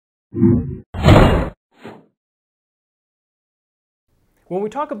When we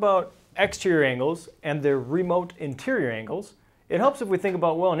talk about exterior angles and their remote interior angles, it helps if we think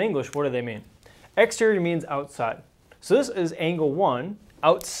about, well, in English, what do they mean? Exterior means outside. So this is angle 1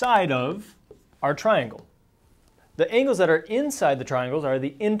 outside of our triangle. The angles that are inside the triangles are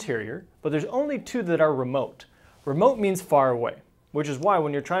the interior, but there's only 2 that are remote. Remote means far away, which is why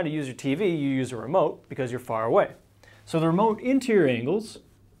when you're trying to use your TV, you use a remote because you're far away. So the remote interior angles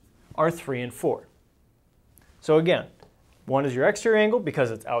are 3 and 4. So again, 1 is your exterior angle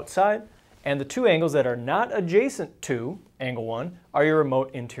because it's outside, and the 2 angles that are not adjacent to angle 1 are your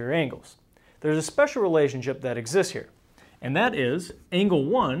remote interior angles. There's a special relationship that exists here, and that is angle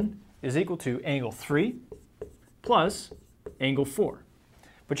 1 is equal to angle 3 plus angle 4.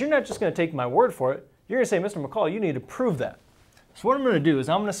 But you're not just going to take my word for it. You're going to say, Mr. McCall, you need to prove that. So what I'm going to do is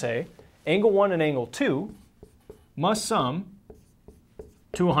I'm going to say angle 1 and angle 2 must sum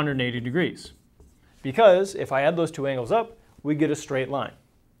to 180 degrees. Because if I add those 2 angles up, we get a straight line.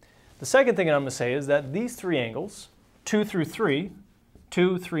 The second thing I'm going to say is that these 3 angles, 2 through 3,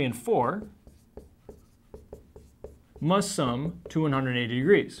 2, 3, and 4, must sum to 180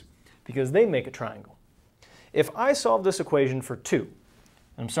 degrees because they make a triangle. If I solve this equation for 2,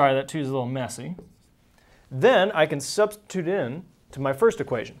 I'm sorry that 2 is a little messy, then I can substitute in to my first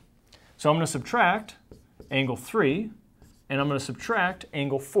equation. So I'm going to subtract angle 3 and I'm going to subtract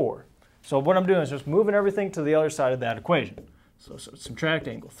angle 4. So what I'm doing is just moving everything to the other side of that equation. So subtract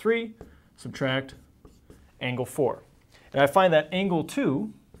angle 3, subtract angle 4. And I find that angle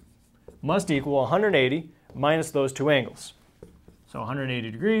 2 must equal 180 minus those 2 angles. So 180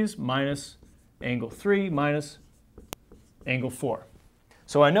 degrees minus angle 3 minus angle 4.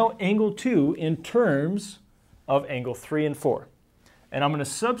 So I know angle 2 in terms of angle 3 and 4. And I'm going to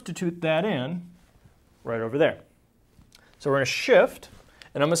substitute that in right over there. So we're going to shift,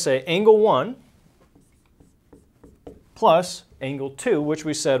 and I'm going to say angle 1 plus angle 2, which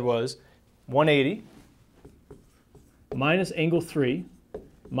we said was 180 minus angle 3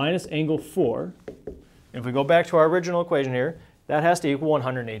 minus angle 4. And if we go back to our original equation here, that has to equal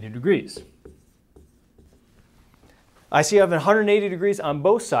 180 degrees. I see I have 180 degrees on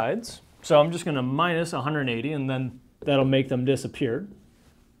both sides, so I'm just going to minus 180, and then that'll make them disappear.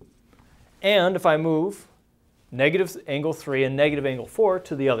 And if I move negative angle 3 and negative angle 4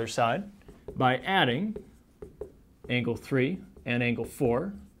 to the other side by adding angle 3 and angle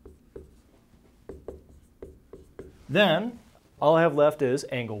 4, then all I have left is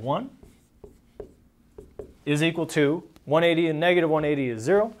angle 1 is equal to 180, and negative 180 is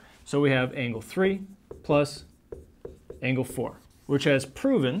 0. So we have angle 3 plus angle 4, which has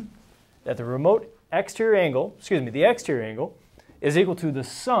proven that the remote exterior angle, the exterior angle, is equal to the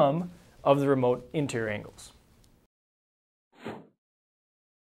sum of the remote interior angles.